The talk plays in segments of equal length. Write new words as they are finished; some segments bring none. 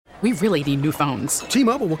We really need new phones.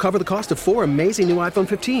 T-Mobile will cover the cost of 4 amazing new iPhone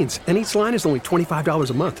 15s, and each line is only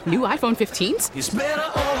 $25 a month. New iPhone 15s? It's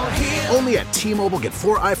better over here. Only at T-Mobile, get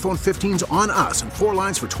 4 iPhone 15s on us and 4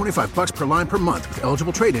 lines for $25 per line per month with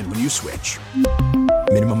eligible trade-in when you switch.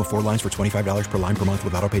 Minimum of 4 lines for $25 per line per month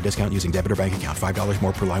with autopay discount using debit or bank account. $5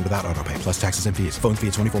 more per line without autopay, plus taxes and fees. Phone fee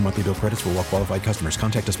at 24 monthly bill credits for well-qualified customers.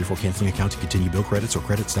 Contact us before canceling account to continue bill credits or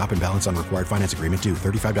credit stop and balance on required finance agreement due.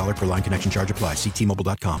 $35 per line connection charge applies. See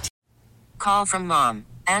T-Mobile.com. Call from mom.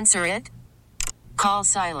 Answer it. Call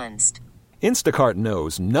silenced. Instacart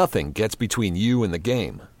knows nothing gets between you and the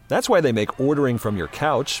game. That's why they make ordering from your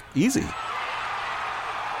couch easy.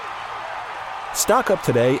 Stock up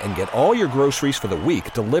today and get all your groceries for the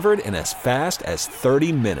week delivered in as fast as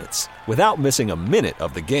 30 minutes without missing a minute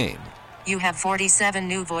of the game. You have 47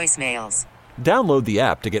 new voicemails. Download the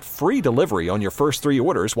app to get free delivery on your first 3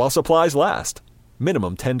 orders while supplies last.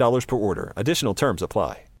 Minimum $10 per order. Additional terms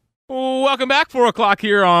apply. Welcome back. 4 o'clock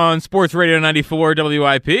here on Sports Radio 94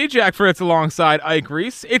 WIP. Jack Fritz alongside Ike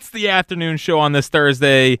Reese. It's the afternoon show on this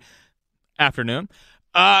Thursday afternoon.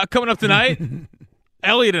 Coming up tonight,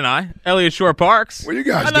 Elliot and I, Elliot Shore Parks. What are you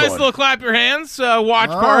guys doing? A nice doing? little clap your hands watch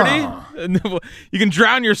party. You can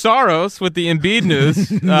drown your sorrows with the Embiid news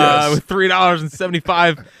Yes. with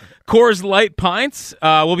 $3.75 Coors Light pints.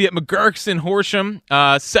 We'll be at McGurk's in Horsham,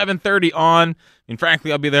 7:30 on. And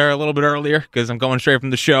frankly, I'll be there a little bit earlier because I'm going straight from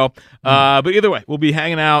the show. But either way, we'll be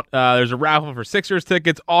hanging out. There's a raffle for Sixers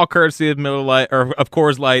tickets, all courtesy of Miller Lite or of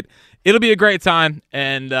Coors Light. It'll be a great time,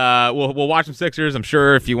 and we'll watch some Sixers. I'm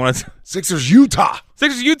sure if you want to. Sixers Utah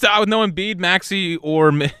with no Embiid, Maxey,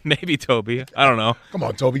 or maybe Toby. I don't know. Come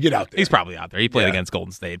on, Toby, get out there. He's probably out there. He played against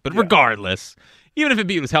Golden State, but regardless, even if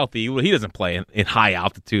Embiid was healthy, he doesn't play in high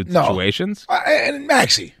altitude situations. And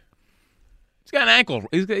Maxey. He's got an ankle.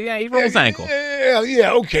 He rolled his ankle.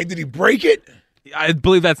 Yeah, okay. Did he break it? I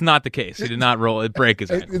believe that's not the case. He did not break his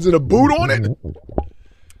ankle. Is it a boot on it?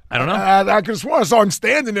 I don't know. I could have sworn I saw him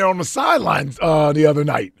standing there on the sidelines the other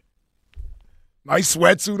night. Nice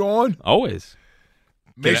sweatsuit on. Always.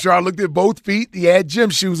 Make sure I looked at both feet. He had gym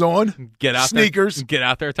shoes on. Get out Sneakers. There. Get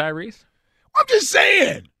out there, Tyrese. I'm just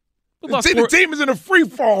saying. The team is in a free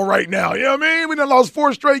fall right now. You know what I mean? We done lost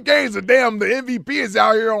 4 straight games. And damn, the MVP is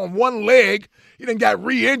out here on one leg. He done got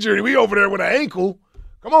re-injured. And we over there with an ankle.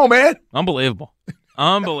 Come on, man. Unbelievable.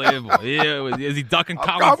 Yeah, is he ducking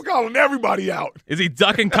Colin? I'm calling everybody out. Is he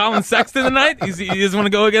ducking Colin Sexton tonight? He doesn't want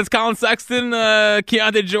to go against Colin Sexton,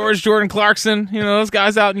 Keontae George, Jordan Clarkson, those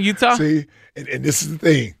guys out in Utah? See, and this is the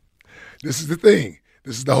thing. This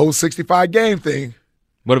is the whole 65-game thing.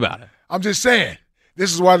 What about it? I'm just saying.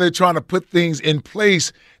 This is why they're trying to put things in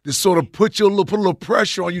place to sort of put a little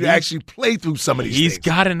pressure on you to actually play through some of these things. He's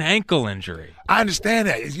got an ankle injury. I understand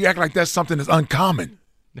that. You act like that's something that's uncommon.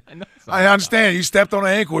 I understand. You stepped on an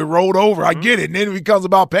ankle, it rolled over. I get it. And then it becomes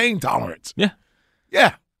about pain tolerance. Yeah.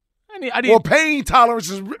 Yeah. Well, pain tolerance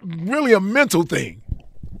is really a mental thing.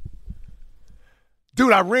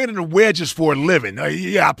 Dude, I ran into wedges for a living.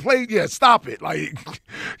 I played. Yeah, stop it. Like,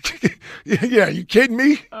 yeah, you kidding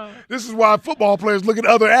me? This is why football players look at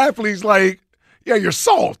other athletes like, yeah, you're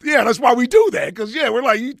soft. Yeah, that's why we do that. Because, we're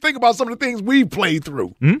like, you think about some of the things we've played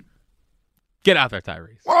through. Get out there,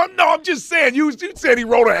 Tyrese. Well, no, I'm just saying. You said he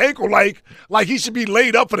rolled an ankle like he should be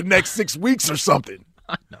laid up for the next 6 weeks or something.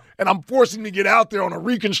 I know. And I'm forcing him to get out there on a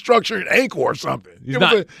reconstruction ankle or something. It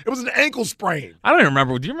was an ankle sprain. I don't even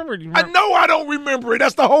remember. Do you remember? I know I don't remember it.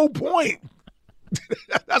 That's the whole point.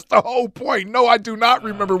 That's the whole point. No, I do not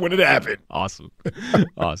remember when it happened. Awesome.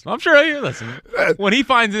 I'm sure he'll listen. When he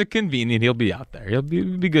finds it convenient, he'll be out there. He'll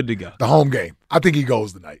be good to go. The home game. I think he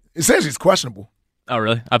goes tonight. It says he's questionable. Oh,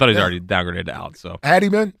 really? I thought he was already downgraded out. So had he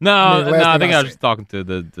been? No, I think I was just talking to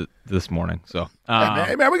this morning. So,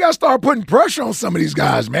 hey, man, we got to start putting pressure on some of these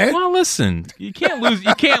guys, man. Well, listen, you can't lose.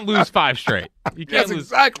 You can't lose 5 straight. You can't lose.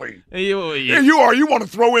 Exactly. You are. You want to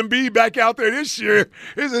throw Embiid back out there this year?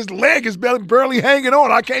 His leg is barely hanging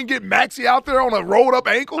on. I can't get Maxey out there on a rolled up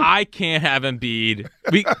ankle. I can't have Embiid.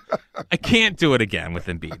 I can't do it again with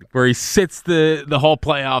Embiid, where he sits the whole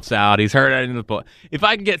playoffs out. He's hurt in the play. If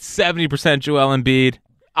I can get 70% Joel Embiid,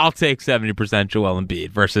 I'll take 70% Joel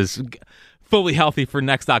Embiid versus fully healthy for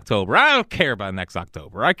next October. I don't care about next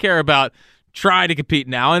October. I care about trying to compete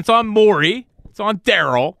now. And it's on Maury. It's on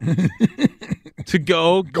Daryl to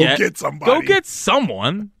go get somebody. Go get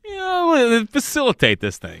someone. Facilitate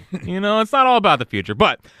this thing. It's not all about the future.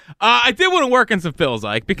 But I did want to work in some Phils,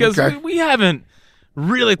 Ike, because we haven't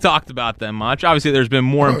really talked about them much. Obviously, there's been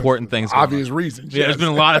more important things going obvious reasons. Yeah, there's been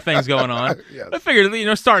a lot of things going on. Yes. I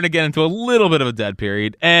figured, starting to get into a little bit of a dead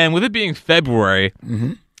period. And with it being February,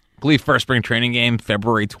 believe first spring training game,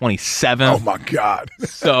 February 27th. Oh, my God.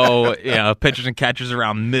 So, pitchers and catchers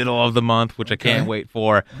around middle of the month, which I can't wait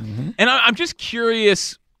for. Mm-hmm. And I'm just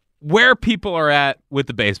curious where people are at with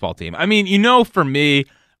the baseball team. I mean, for me,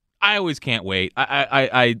 I always can't wait.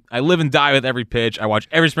 I live and die with every pitch. I watch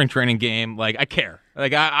every spring training game. Like, I care.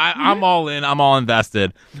 Like, I'm all in. I'm all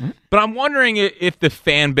invested. Mm-hmm. But I'm wondering if the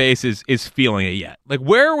fan base is feeling it yet. Like,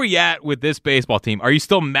 where are we at with this baseball team? Are you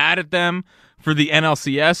still mad at them for the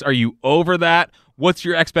NLCS? Are you over that? What's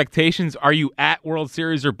your expectations? Are you at World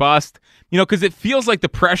Series or bust? Because it feels like the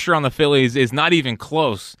pressure on the Phillies is not even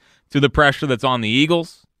close to the pressure that's on the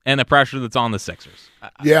Eagles and the pressure that's on the Sixers.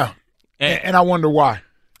 Yeah, and I wonder why.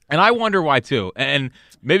 And I wonder why, too. And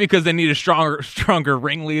maybe because they need a stronger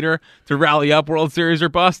ringleader to rally up World Series or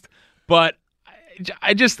bust. But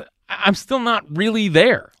I'm still not really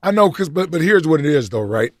there. I know, but here's what it is, though,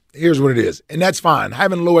 right? Here's what it is. And that's fine.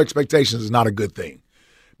 Having low expectations is not a good thing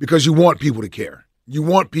because you want people to care. You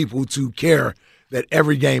want people to care that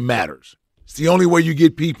every game matters. It's the only way you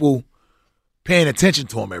get people paying attention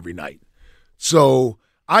to them every night. So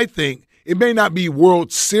I think it may not be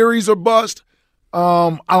World Series or bust.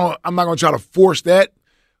 I'm not going to try to force that,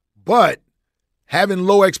 but having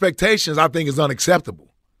low expectations, I think, is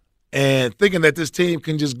unacceptable. And thinking that this team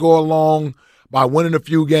can just go along by winning a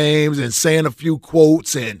few games and saying a few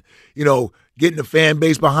quotes and, getting the fan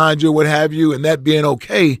base behind you, what have you, and that being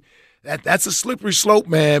okay, that's a slippery slope,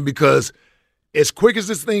 man, because as quick as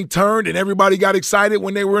this thing turned and everybody got excited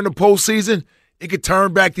when they were in the postseason, it could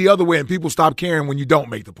turn back the other way and people stop caring when you don't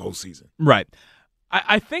make the postseason. Right.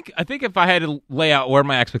 I think if I had to lay out where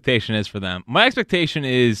my expectation is for them, my expectation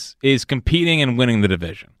is competing and winning the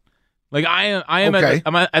division. Like I am okay.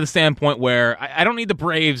 I'm at the standpoint where I don't need the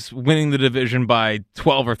Braves winning the division by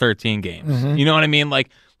 12 or 13 games. Mm-hmm. You know what I mean?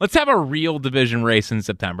 Like, let's have a real division race in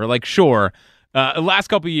September. Like, sure, the last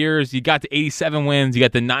couple of years you got to 87 wins, you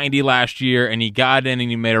got to 90 last year, and you got in and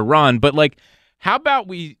you made a run. But like, how about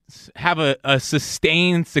we have a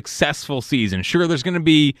sustained, successful season? Sure, there's going to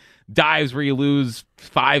be dives where you lose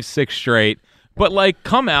 5-6 straight, but like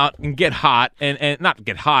come out and get hot and not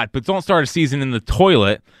get hot, but don't start a season in the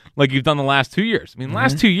toilet like you've done the last 2 years. I mean, the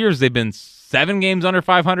last 2 years they've been 7 games under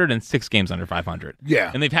 500 and 6 games under 500.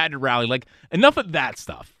 Yeah, and they've had to rally. Like, enough of that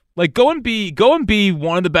stuff. Like, go and be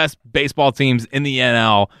one of the best baseball teams in the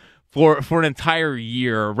NL for an entire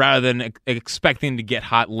year rather than expecting to get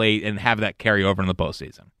hot late and have that carry over in the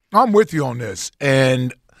postseason. I'm with you on this,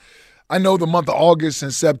 and I know the month of August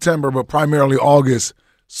and September, but primarily August,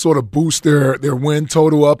 sort of boost their win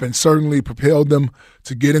total up and certainly propelled them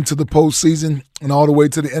to get into the postseason and all the way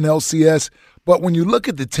to the NLCS. But when you look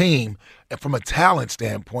at the team from a talent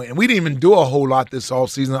standpoint, and we didn't even do a whole lot this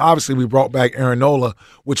offseason. Obviously, we brought back Aaron Nola,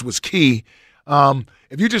 which was key.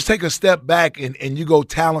 If you just take a step back and you go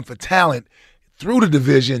talent for talent through the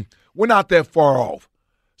division, we're not that far off.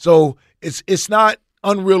 So it's not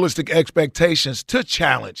unrealistic expectations to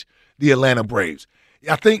challenge the Atlanta Braves.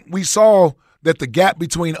 I think we saw that the gap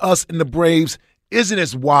between us and the Braves isn't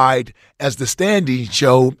as wide as the standings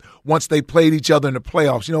showed once they played each other in the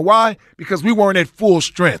playoffs. You know why? Because we weren't at full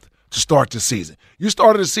strength to start the season. You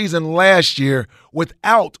started the season last year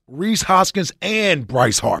without Rhys Hoskins and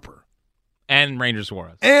Bryce Harper. And Ranger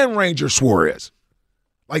Suarez.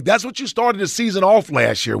 Like, that's what you started the season off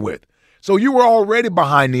last year with. So you were already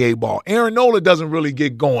behind the 8-ball. Aaron Nola doesn't really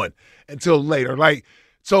get going until later.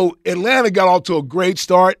 So Atlanta got off to a great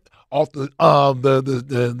start off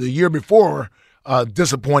the year before,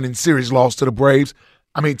 disappointing series loss to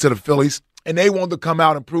the Phillies. And they wanted to come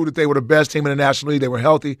out and prove that they were the best team in the National League. They were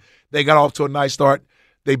healthy. They got off to a nice start.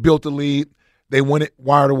 They built the lead. They won it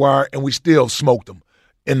wire to wire, and we still smoked them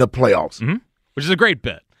in the playoffs. Mm-hmm. Which is a great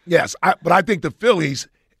bet. Yes, but I think the Phillies,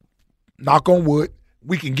 knock on wood,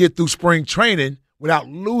 we can get through spring training without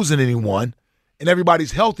losing anyone, and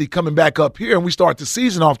everybody's healthy coming back up here, and we start the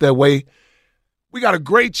season off that way. We got a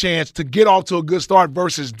great chance to get off to a good start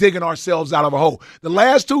versus digging ourselves out of a hole. The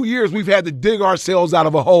last 2 years, we've had to dig ourselves out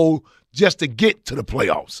of a hole just to get to the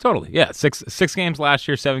playoffs. Totally, yeah. Six games last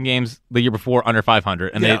year, 7 games the year before under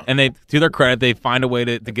 500, and they to their credit, they find a way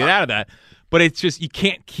to get out of that. But it's just, you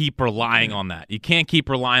can't keep relying on that. You can't keep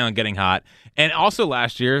relying on getting hot. And also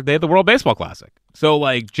last year, they had the World Baseball Classic. So,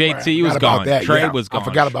 like, JT was gone. Trey was gone. I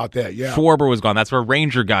forgot about that, yeah. Schwarber was gone. That's where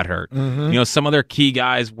Ranger got hurt. Mm-hmm. Some of their key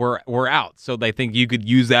guys were out. So they think you could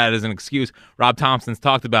use that as an excuse. Rob Thompson's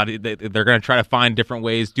talked about it. They're going to try to find different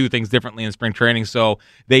ways, do things differently in spring training. So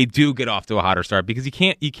they do get off to a hotter start because you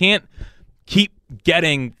can't keep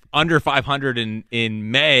getting under 500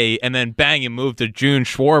 in May and then bang, you move to June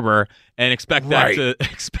Schwarber and expect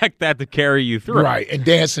that to carry you through. Right, and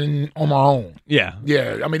dancing on my own. Yeah.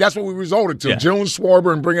 Yeah, I mean, that's what we resorted to. Yeah. June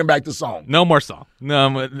Schwarber and bringing back the song. No more song. No,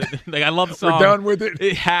 like I love the song. We're done with it.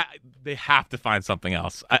 They have to find something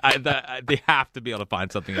else. They have to be able to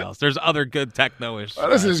find something else. There's other good techno-ish.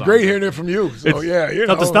 This is great hearing it from you. So, It's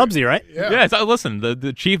up to Stubbsy, right? Yeah. Listen,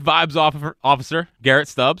 the chief vibes officer, Garrett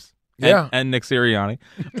Stubbs, and Nick Sirianni.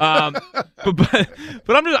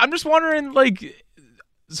 But I'm just wondering, like,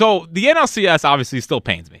 so the NLCS obviously still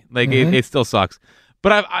pains me. Like, it still sucks.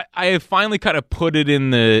 But I have finally kind of put it in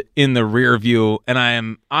the rear view, and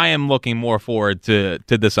I am looking more forward to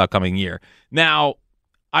this upcoming year. Now,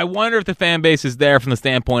 I wonder if the fan base is there from the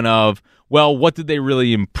standpoint of, well, what did they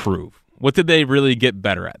really improve? What did they really get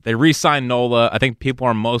better at? They re-signed Nola. I think people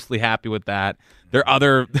are mostly happy with that. Their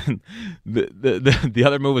other, the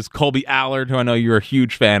other move is Colby Allard, who I know you're a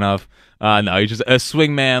huge fan of. No, he's just a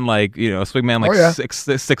swingman,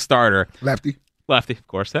 six starter. Lefty, of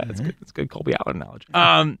course. That's good. That's good. Colby Allard knowledge.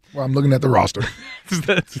 Well, I'm looking at the roster. That's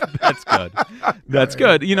good. That's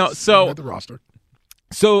good. So at the roster.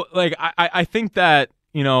 So, like, I think that,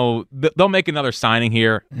 they'll make another signing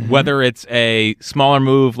here, whether it's a smaller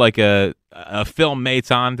move like a Phil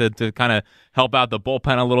Maton to kind of help out the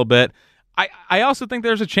bullpen a little bit. I also think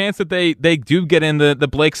there's a chance that they do get in the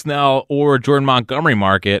Blake Snell or Jordan Montgomery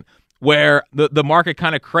market, where the market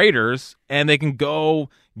kind of craters and they can go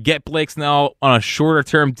get Blake Snell on a shorter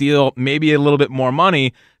term deal, maybe a little bit more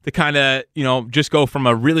money to kind of, just go from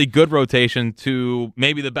a really good rotation to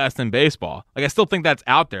maybe the best in baseball. Like, I still think that's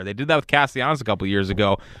out there. They did that with Castellanos a couple years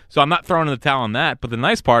ago, so I'm not throwing in the towel on that. But the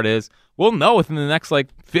nice part is we'll know within the next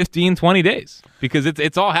 15, 20 days because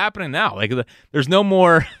it's all happening now. Like, there's no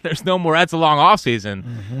more that's a long off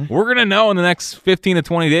season. We're gonna know in the next 15 to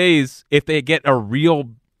 20 days if they get a real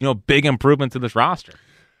big improvement to this roster.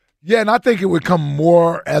 Yeah, and I think it would come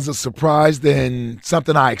more as a surprise than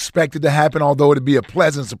something I expected to happen, although it'd be a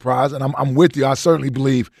pleasant surprise. And I'm with you. I certainly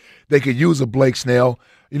believe they could use a Blake Snell.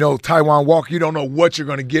 Taijuan Walker, you don't know what you're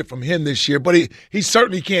going to get from him this year, but he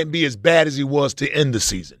certainly can't be as bad as he was to end the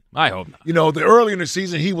season. I hope not. The early in the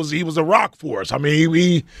season, he was a rock for us. I mean,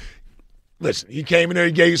 he came in there,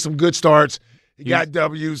 he gave you some good starts. He got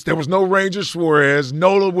W's. There was no Ranger Suarez.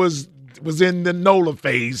 Nola was in the Nola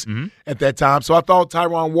phase at that time. So I thought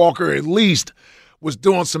Taijuan Walker at least was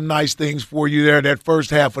doing some nice things for you there that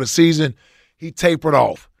first half of the season. He tapered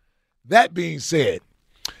off. That being said,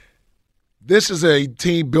 this is a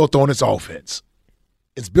team built on its offense.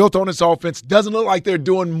 It's built on its offense. Doesn't look like they're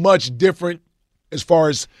doing much different as far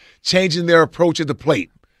as changing their approach at the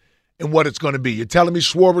plate and what it's going to be. You're telling me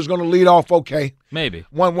Schwarber's going to lead off? Okay. Maybe.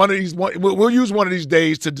 We'll use one of these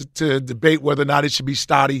days to debate whether or not it should be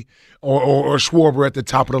Stotty or Schwarber at the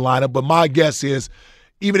top of the lineup. But my guess is,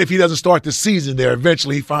 even if he doesn't start the season there,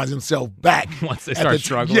 eventually he finds himself back. Once they start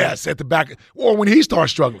struggling? Yes, at the back. Or when he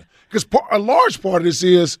starts struggling. Because a large part of this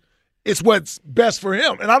is it's what's best for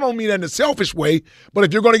him. And I don't mean that in a selfish way, but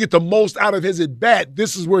if you're going to get the most out of his at-bat,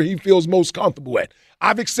 this is where he feels most comfortable at.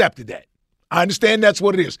 I've accepted that. I understand that's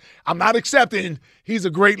what it is. I'm not accepting he's a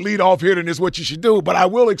great leadoff hitter and it's what you should do, but I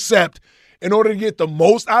will accept in order to get the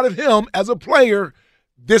most out of him as a player,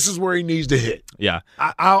 this is where he needs to hit. Yeah.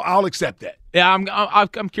 I'll accept that. Yeah,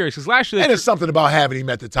 I'm curious because last year, and it's something about having him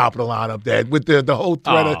at the top of the lineup that with the whole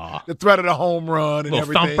threat of the home run and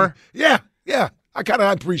everything. Thumper. Yeah. I kind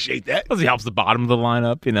of appreciate that. Because he helps the bottom of the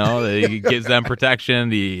lineup, He gives them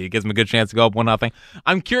protection. He gives them a good chance to go up 1-0.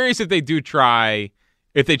 I'm curious if they do try.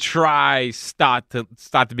 If they try Stott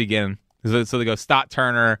to begin, so they go Stott,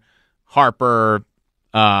 Turner, Harper.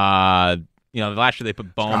 Last year they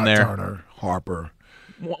put Bohm there. Turner, Harper.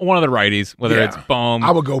 One of the righties, whether it's Bohm.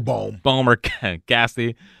 I would go Bohm. Bohm or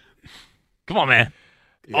Gasty. Come on, man.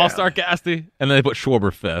 Yeah. All-star Gasty. And then they put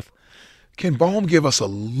Schwarber fifth. Can Bohm give us a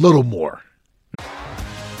little more?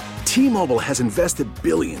 T-Mobile has invested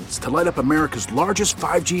billions to light up America's largest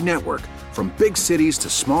 5G network, from big cities to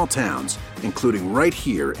small towns, including right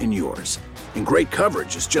here in yours. And great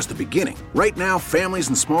coverage is just the beginning. Right now, families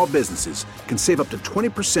and small businesses can save up to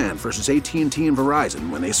 20% versus AT&T and Verizon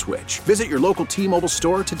when they switch. Visit your local T-Mobile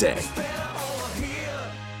store today.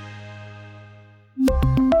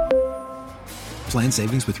 Plan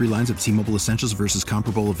savings with 3 lines of T-Mobile Essentials versus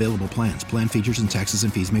comparable available plans. Plan features and taxes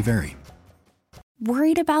and fees may vary.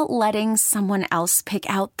 Worried about letting someone else pick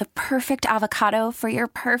out the perfect avocado for your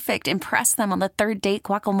perfect impress them on the third date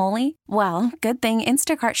guacamole? Well, good thing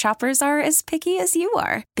Instacart shoppers are as picky as you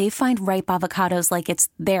are. They find ripe avocados like it's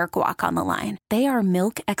their guac on the line. They are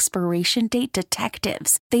milk expiration date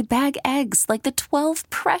detectives. They bag eggs like the 12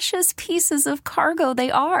 precious pieces of cargo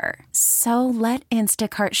they are. So let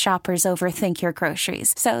Instacart shoppers overthink your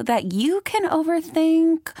groceries so that you can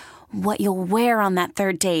overthink what you'll wear on that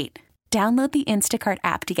third date. Download the Instacart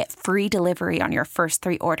app to get free delivery on your first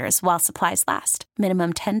 3 orders while supplies last.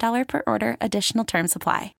 Minimum $10 per order. Additional terms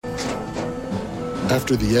apply.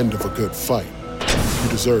 After the end of a good fight, you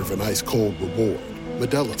deserve an ice-cold reward.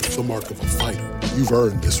 Modelo is the mark of a fighter. You've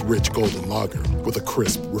earned this rich golden lager with a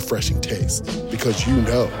crisp, refreshing taste. Because you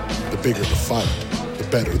know, the bigger the fight, the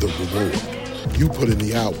better the reward. You put in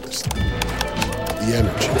the hours, the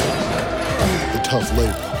energy, the tough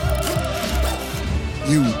labor.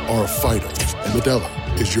 You are a fighter, and Modelo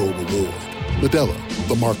is your reward. Modelo,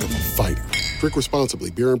 the mark of a fighter. Drink responsibly.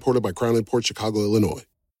 Beer imported by Crown Imports, Chicago, Illinois.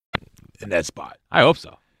 In that spot. I hope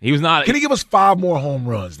so. He was not. Can he give us 5 more home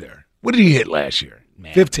runs there? What did he hit last year?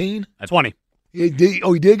 15? 20. He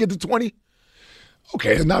did get to 20?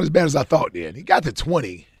 Okay, it's not as bad as I thought then. He got to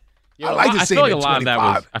 20. Yeah, I like to see him at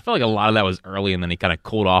 25. I feel like a lot of that was early, and then he kind of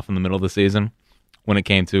cooled off in the middle of the season when it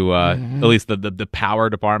came to at least the power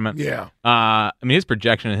department. Yeah. I mean, his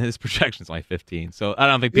projection's only 15, so I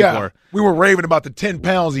don't think people are. We were raving about the 10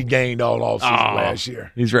 pounds he gained all offseason last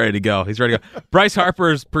year. He's ready to go. Bryce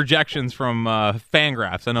Harper's projections from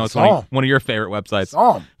Fangraphs. I know it's one of your favorite websites.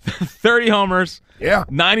 30 homers. Yeah.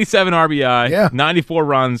 97 RBI. Yeah. 94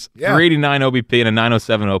 runs. Yeah. 389 OBP and a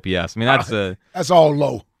 907 OPS. I mean, that's all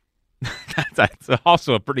low. that's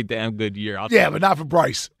also a pretty damn good year. But not for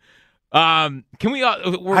Bryce. Can we?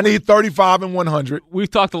 I need 35 and 100.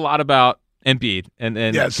 We've talked a lot about Embiid, and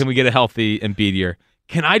yes. Can we get a healthy Embiid year?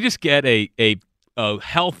 Can I just get a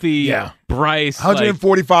healthy Bryce?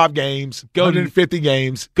 145 games, 150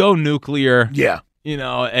 games. Go nuclear. Yeah.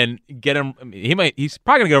 And get him. I mean, he's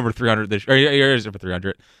probably gonna get over 300 this year. Or he's over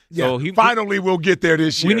 300. Yeah. So finally we'll get there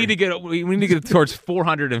this year. We need to get towards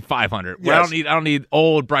 400 and 500. Yes. I don't need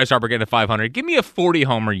old Bryce Harper getting to 500. Give me a 40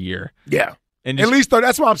 homer year. Yeah. And at least 30,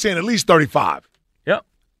 that's what I'm saying. At least 35. Yep.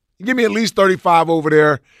 Give me at least 35 over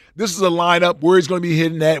there. This is a lineup where he's going to be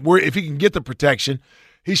hitting that. Where if he can get the protection,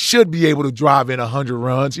 he should be able to drive in 100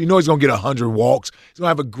 runs. You know he's going to get 100 walks. He's going to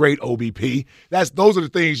have a great OBP. Those are the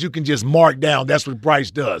things you can just mark down. That's what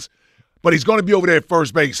Bryce does. But he's going to be over there at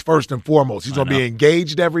first base first and foremost. He's going to be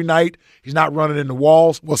engaged every night. He's not running in the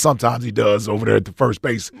walls. Well, sometimes he does over there at the first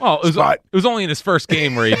base spot. It was only in his first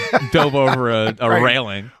game where he dove over a right.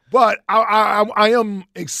 railing. But I am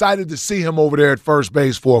excited to see him over there at first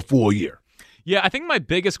base for a full year. Yeah, I think my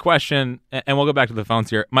biggest question, and we'll go back to the phones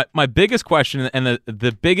here, my biggest question and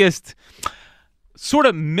the biggest sort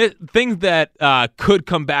of thing that could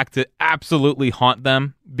come back to absolutely haunt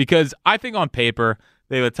them, because I think on paper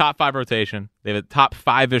they have a top 5 rotation, they have a top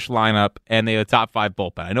 5-ish lineup, and they have a top 5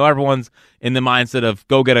 bullpen. I know everyone's in the mindset of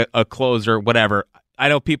go get a closer, whatever. I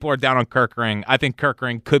know people are down on Kerkering. I think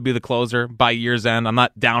Kerkering could be the closer by year's end. I'm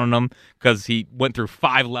not down on him because he went through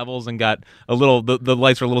 5 levels and got a little. The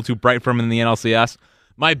lights are a little too bright for him in the NLCS.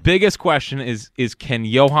 My biggest question is can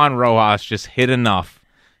Johan Rojas just hit enough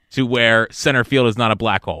to where center field is not a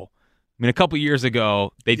black hole? I mean, a couple years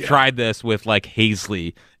ago they tried this with like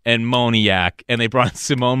Hazley and Moniak, and they brought in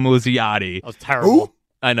Simone Muzziotti. That was terrible. Who?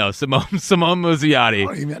 I know, Simone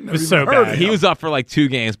Muzziotti. It was so bad. He was up for like 2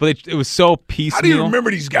 games, but it was so piecemeal. How do you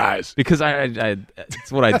remember these guys? Because I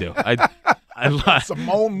it's what I do. I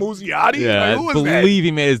Simone Muzziotti? Yeah, like, who I was that? believe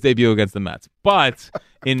he made his debut against the Mets, but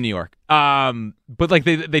in New York. But like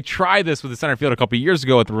they tried this with the center field a couple of years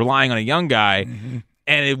ago with relying on a young guy,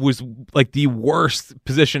 and it was like the worst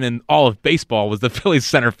position in all of baseball was the Phillies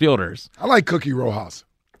center fielders. I like Cookie Rojas.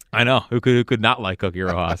 I know. Who could not like Cookie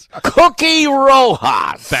Rojas? Cookie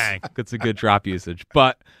Rojas. Bang. That's a good drop usage.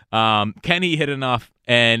 But can he hit enough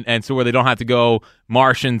and so where they don't have to go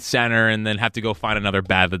Martian center and then have to go find another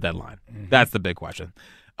bat at the deadline? That's the big question.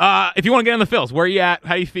 If you want to get in the Phils, where are you at?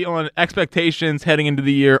 How you feeling? Expectations heading into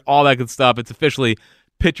the year, all that good stuff. It's officially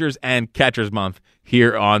Pitchers and Catchers Month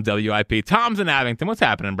here on WIP. Tom's in Abington. What's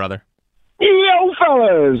happening, brother? Yo,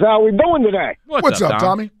 fellas. How we doing today? What's up,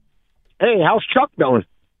 Tommy? Hey, how's Chuck doing?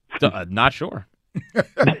 Not sure. I've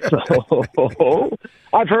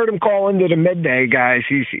heard him call into the midday guys.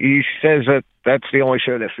 He says that's the only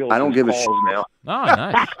show that feels. I don't give calls now. Oh,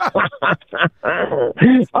 nice.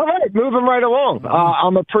 All right, moving right along.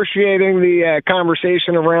 I'm appreciating the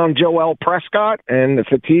conversation around Joel Prescott and the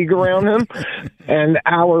fatigue around him, and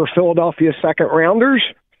our Philadelphia second rounders.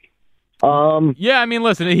 Yeah, I mean,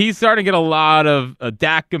 listen, he's starting to get a lot of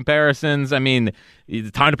Dak comparisons. I mean,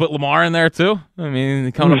 it's time to put Lamar in there, too. I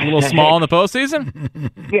mean, coming up a little small in the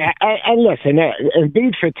postseason. Yeah, and listen,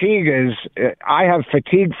 Embiid fatigue is. I have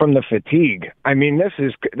fatigue from the fatigue. I mean, this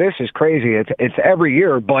is crazy. It's every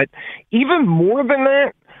year, but even more than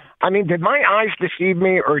that. I mean, did my eyes deceive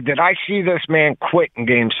me, or did I see this man quit in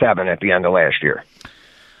Game 7 at the end of last year?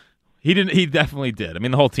 He didn't. He definitely did. I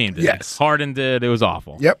mean, the whole team did. Yes. Harden did. It was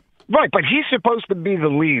awful. Yep. Right, but he's supposed to be the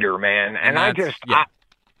leader, man. And I just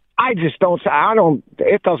don't.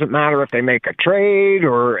 It doesn't matter if they make a trade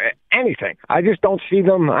or anything. I just don't see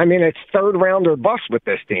them. I mean, it's third round or bust with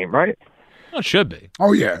this team, right? Well, it should be.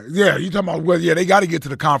 Oh yeah. You talking about? Well, yeah, they got to get to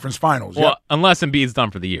the conference finals. Well, unless Embiid's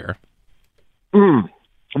done for the year.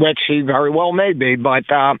 Which he very well may be. But,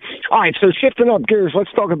 all right, so shifting up gears,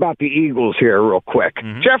 let's talk about the Eagles here real quick.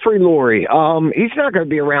 Jeffrey Lurie, he's not going to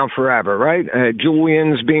be around forever, right?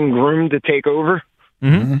 Julian's being groomed to take over?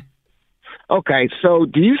 Okay, so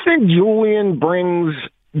do you think Julian brings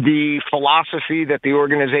the philosophy that the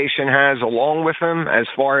organization has along with him as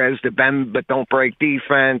far as the bend but don't break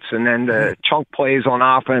defense and then the chunk plays on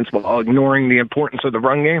offense while ignoring the importance of the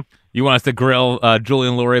run game? You want us to grill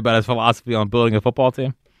Julian Lurie about his philosophy on building a football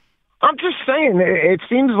team? I'm just saying, it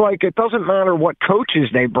seems like it doesn't matter what coaches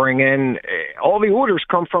they bring in. All the orders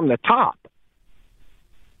come from the top.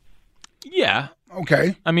 Yeah.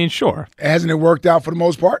 Okay. I mean, sure. Hasn't it worked out for the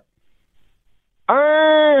most part?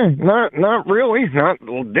 Not really. Not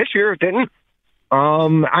this year. It didn't.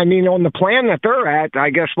 I mean, on the plan that they're at, I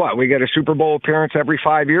guess what? We get a Super Bowl appearance every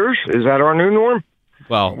 5 years. Is that our new norm?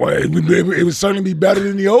 Well, it would certainly be better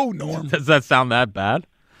than the old norm. Does that sound that bad?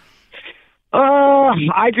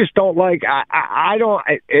 I just don't like. I don't.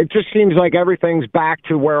 It just seems like everything's back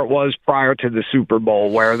to where it was prior to the Super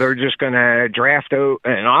Bowl, where they're just going to draft an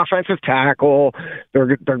offensive tackle.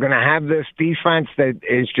 They're going to have this defense that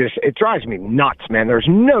is just. It drives me nuts, man. There's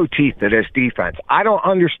no teeth to this defense. I don't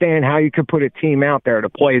understand how you could put a team out there to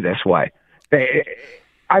play this way.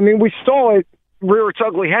 I mean, we saw it rear its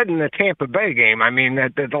ugly head in the Tampa Bay game. I mean,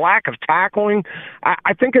 the lack of tackling.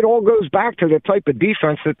 I think it all goes back to the type of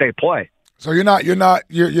defense that they play. So you're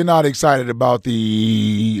not excited about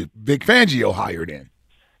the Vic Fangio hired in?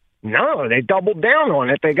 No, they doubled down on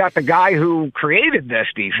it. They got the guy who created this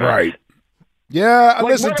defense. Right. Yeah,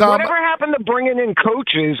 listen, Tom. Whatever happened to bringing in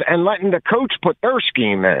coaches and letting the coach put their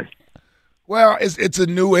scheme in? Well, it's a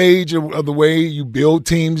new age of the way you build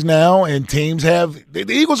teams now, and teams have –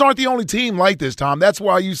 the Eagles aren't the only team like this, Tom. That's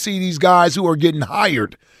why you see these guys who are getting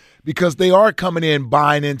hired, because they are coming in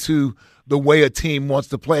buying into – the way a team wants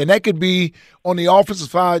to play. And that could be on the offensive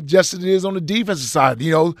side just as it is on the defensive side.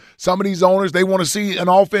 You know, some of these owners, they want to see an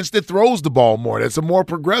offense that throws the ball more. That's a more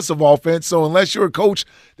progressive offense. So unless you're a coach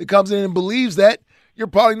that comes in and believes that, you're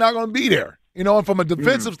probably not going to be there. You know, and from a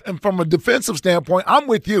defensive standpoint, I'm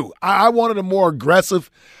with you. I wanted a more aggressive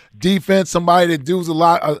defense, somebody that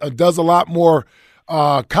does a lot more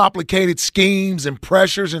complicated schemes and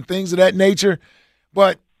pressures and things of that nature.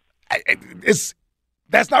 But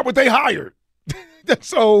that's not what they hired.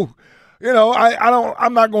 So, you know,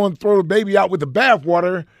 I'm not going to throw the baby out with the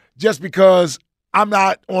bathwater just because I'm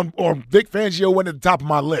not on, or Vic Fangio went at the top of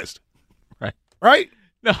my list. Right?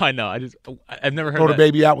 No, I know. I've never heard throw the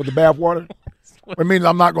baby out with the bathwater. I mean,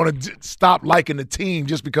 I'm not going to stop liking the team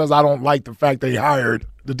just because I don't like the fact they hired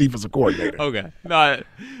the defensive coordinator. Okay. No,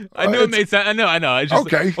 I knew it made sense. I know. It's just,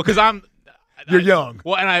 okay. Because you're young.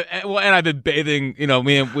 Well, and I've been bathing. You know,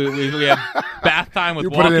 we have bath time with. You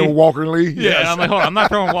Walkie. put it in Walker Lee. Yeah, yes. and I'm like, hold on, I'm not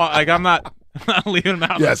throwing I'm not leaving them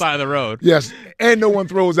out on the side of the road. Yes, and no one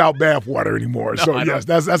throws out bathwater anymore. No, so yes,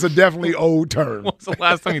 that's a definitely old term. What's the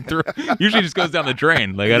last time you threw? Usually just goes down the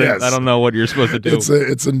drain. Like I don't know what you're supposed to do.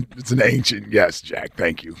 It's an ancient. Yes, Jack.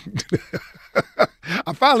 Thank you.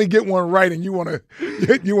 I finally get one right, and you want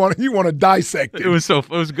to dissect it. It was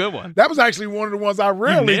a good one. That was actually one of the ones I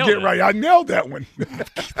rarely get right. I nailed that one.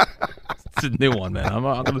 It's a new one, man. I'm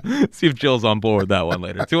going to see if Jill's on board with that one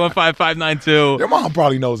later. 215-592. Your mom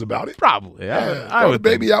probably knows about it. Probably. I would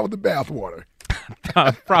baby out with the bathwater.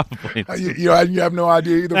 Probably. You have no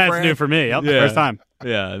idea either. That's Fran? new for me. Yep, first time.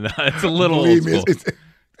 Yeah, no, it's a little Believe old me, school.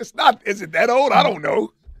 It's not. Is it that old? I don't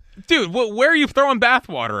know. Dude, where are you throwing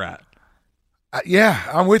bathwater at? Yeah,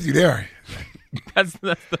 I'm with you there. That's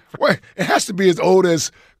the. Well, it has to be as old as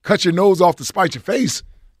cut your nose off to spite your face.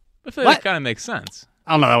 I feel like that kind of makes sense.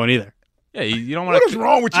 I don't know that one either. Yeah, you don't want to. What is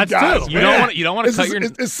wrong with you guys? You don't want to cut your.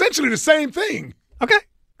 It's essentially the same thing. Okay,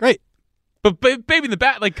 great. But baby, in the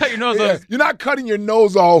back, like cut your nose off. You're not cutting your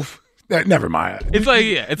nose off Never mind. It's like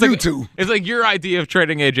you two. It's like your idea of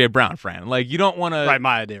trading AJ Brown, Fran. Like you don't want to. Right,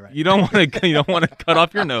 my idea. Right. You don't want to cut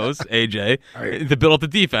off your nose, AJ, to build up the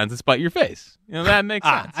defense and spite your face. That makes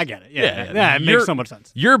sense. I get it. Yeah, it makes so much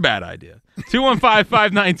sense. Your bad idea.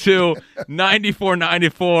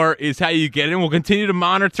 215-592-9494 is how you get in. We'll continue to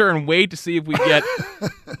monitor and wait to see if we get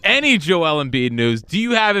any Joel Embiid news. Do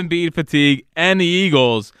you have Embiid fatigue and the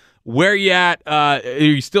Eagles? Where you at? Are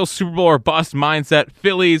you still Super Bowl or bust mindset?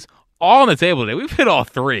 Phillies. All on the table today. We've hit all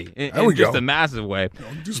three in just a massive way.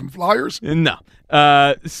 Do some flyers? No.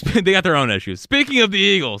 They got their own issues. Speaking of the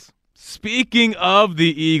Eagles,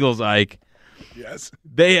 Ike. Yes.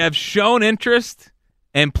 They have shown interest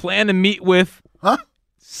and plan to meet with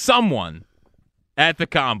someone at the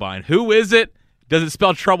Combine. Who is it? Does it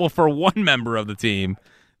spell trouble for one member of the team?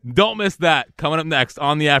 Don't miss that. Coming up next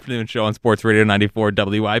on the afternoon show on Sports Radio 94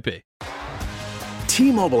 WIP.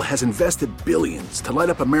 T-Mobile has invested billions to light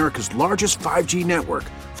up America's largest 5G network,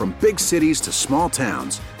 from big cities to small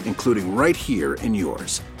towns, including right here in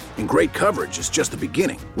yours. And great coverage is just the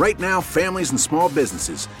beginning. Right now, families and small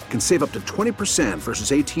businesses can save up to 20%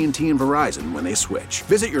 versus AT&T and Verizon when they switch.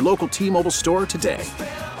 Visit your local T-Mobile store today.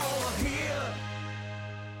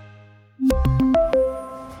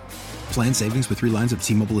 Plan savings with 3 lines of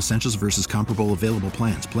T-Mobile Essentials versus comparable available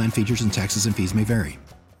plans. Plan features and taxes and fees may vary.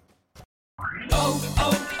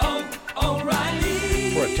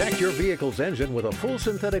 Protect your vehicle's engine with a full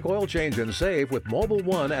synthetic oil change and save with Mobil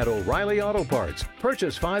 1 at O'Reilly Auto Parts.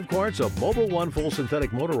 Purchase 5 quarts of Mobil 1 full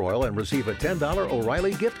synthetic motor oil and receive a $10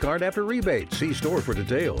 O'Reilly gift card after rebate. See store for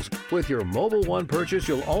details. With your Mobil 1 purchase,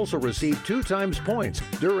 you'll also receive 2 times points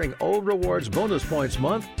during O Rewards Bonus Points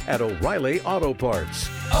Month at O'Reilly Auto Parts.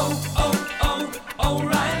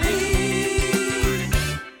 O'Reilly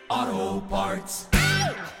Auto Parts.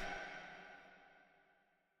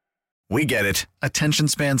 We get it. Attention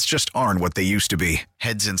spans just aren't what they used to be.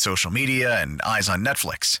 Heads in social media and eyes on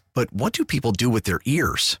Netflix. But what do people do with their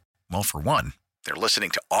ears? Well, for one, they're listening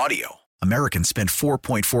to audio. Americans spend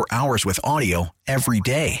 4.4 hours with audio every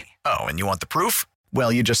day. Oh, and you want the proof?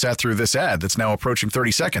 Well, you just sat through this ad that's now approaching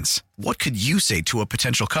 30 seconds. What could you say to a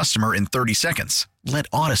potential customer in 30 seconds? Let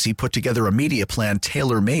Odyssey put together a media plan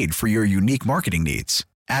tailor-made for your unique marketing needs.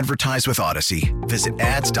 Advertise with Odyssey. Visit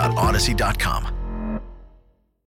ads.odyssey.com.